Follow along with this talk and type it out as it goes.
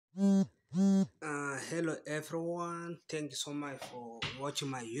Hello everyone, thank you so much for watching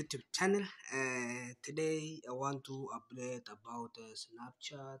my YouTube channel. Today I want to update about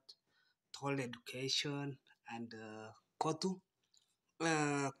Snapchat, total education, and Kotu.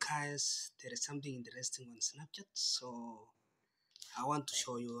 Guys, there is something interesting on Snapchat, so I want to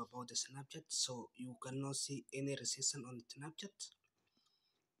show you about the Snapchat. So you cannot see any resistance on Snapchat.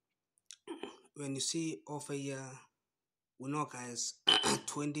 When you see over here, we know guys,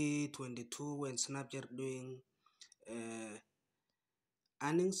 2022 when Snapchat doing uh,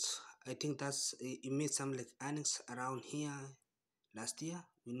 earnings. I think it made some like earnings around here last year.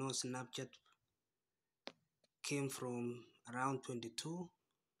 We know Snapchat came from around 22,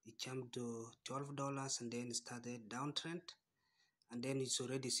 it jumped to $12 and then it started downtrend, and then it's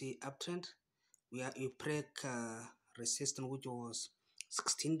already see uptrend. We are in break resistance which was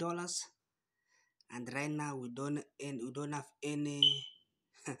 $16, and right now we don't have any.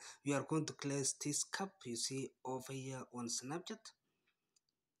 We are going to close this cup you see over here on Snapchat.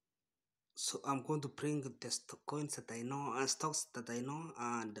 So I'm going to bring the coins that I know and stocks that I know,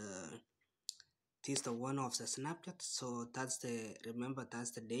 and this is the one of the Snapchat. So that's the remember that's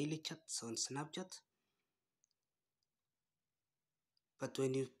the daily chats on Snapchat. But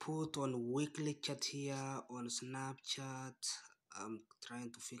when you put on weekly chat here on Snapchat, I'm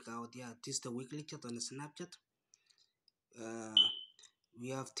trying to figure out, yeah, this is the weekly chat on the Snapchat. Uh, we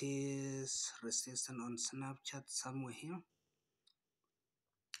have this resistance on Snapchat somewhere here.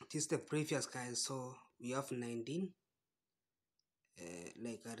 This is the previous guys, so we have 19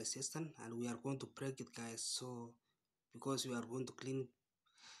 like a resistance, and we are going to break it guys. So because we are going to clean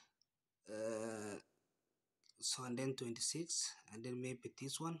uh, so and then 26, and then maybe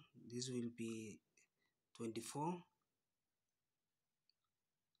this will be 24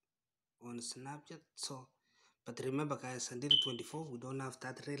 on Snapchat. So but remember guys, until 24 we don't have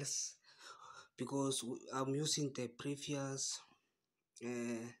that rails because I'm using the previous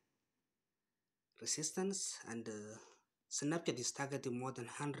uh, resistance, and Snapchat is targeting more than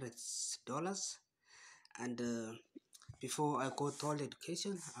 $100. And before I go to all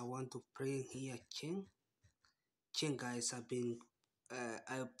education, I want to bring here Chen guys. I've been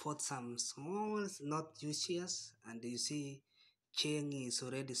I put some small not huge shares, and you see Cheng is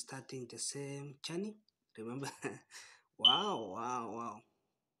already starting the same journey. Remember? Wow.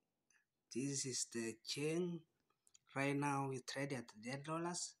 This is the Cheng. Right now we trade at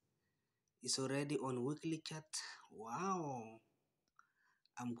 $10. It's already on weekly chart. Wow.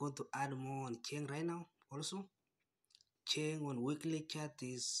 I'm going to add more on Cheng right now also. Cheng on weekly chart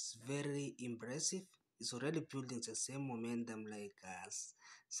is very impressive. It's already building the same momentum like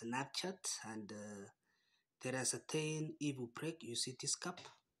Snapchat, and there is a 10 if we break. You see this cup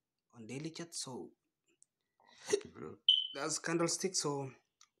on daily chart, so that's candlestick. So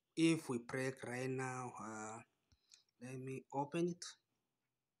if we break right now, let me open it.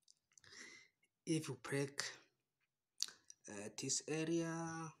 If we break this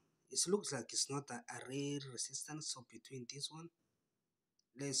area, it looks like it's not a real resistance. So between this one,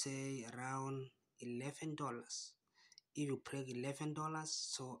 let's say around $11. If you break $11,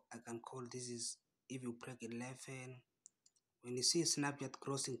 so I can call this is if you break 11. When you see Snapchat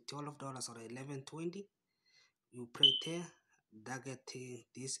crossing $12 or 11.20, you break there, targeting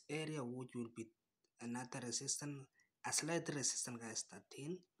this area, which will be another resistance, a slight resistance guys,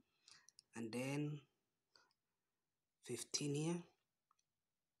 13, and then 15 here.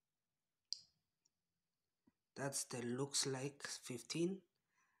 That's the looks like 15.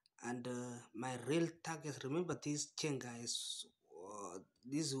 And my real target, remember this chain guys,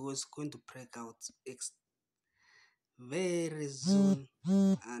 this was going to break out very soon,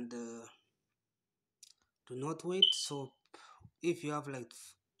 and do not wait. So if you have like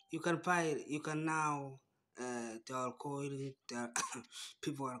you can buy, you can now they are calling there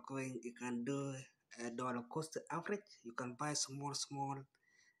people are going, you can do dollar cost average. You can buy small.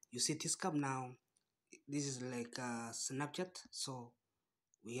 You see this cup now, this is like Snapchat. So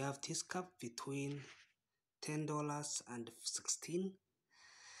we have this cup between $10 and 16,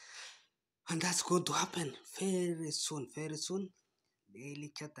 and that's going to happen very soon.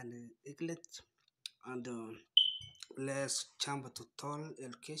 Daily chat and Eglet, and let's jump to toll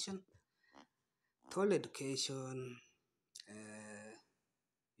education. Toll education, uh,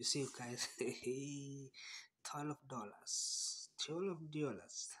 you see guys, $12.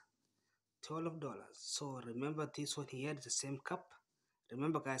 So remember this one here, the same cup.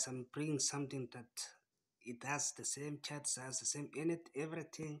 Remember guys, I'm bringing something that it has the same chats, has the same in it,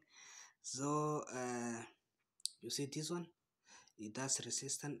 everything. So you see this one, it has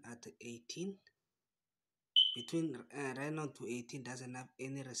resistance at 18, between right now to 18 doesn't have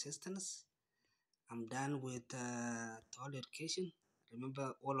any resistance. I'm done with all education.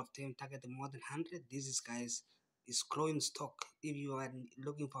 Remember, all of them target more than 100. This is, guys, is growing stock. If you are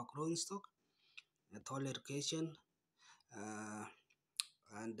looking for growing stock, all education, uh,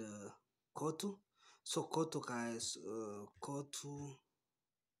 and Kotu. So Kotu, guys, Kotu,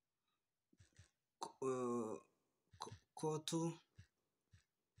 uh, Kotu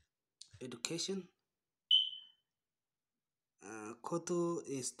education. Kotu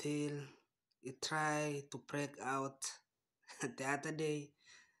is still, it try to break out the other day,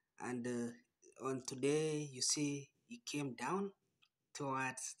 and on today you see it came down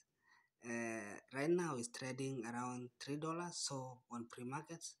towards right now it's trading around $3. So on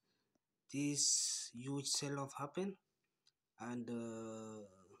pre-markets, this huge sell-off happened, and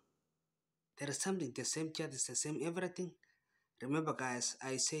there is something, the same chart is the same everything. Remember, guys,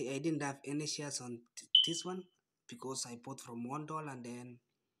 I say I didn't have any shares on this one because I bought from $1, and then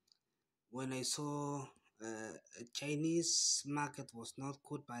when I saw Chinese market was not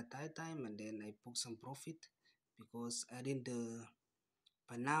good by that time, and then I booked some profit because I didn't.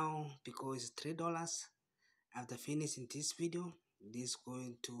 But now because it's $3, after finishing this video, this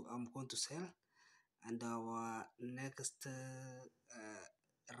going to I'm going to sell, and our next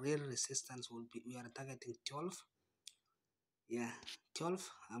real resistance will be, we are targeting 12. Yeah, 12.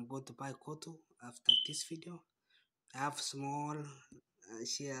 I'm going to buy Koto after this video. I have small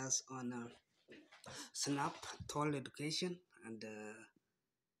shares on Snap, Toll Education, and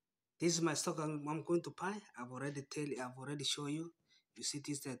this is my stock I'm going to buy. I've already show you. You see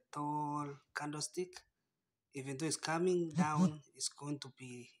this the tall candlestick. Even though it's coming down, it's going to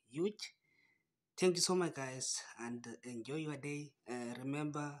be huge. Thank you so much, guys, and enjoy your day.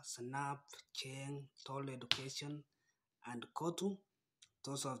 Remember, Snap, Chain, Toll Education, and Kotu.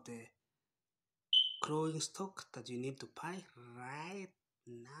 Those are the growing stock that you need to buy right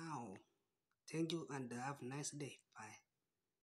now. Thank you, and have a nice day. Bye.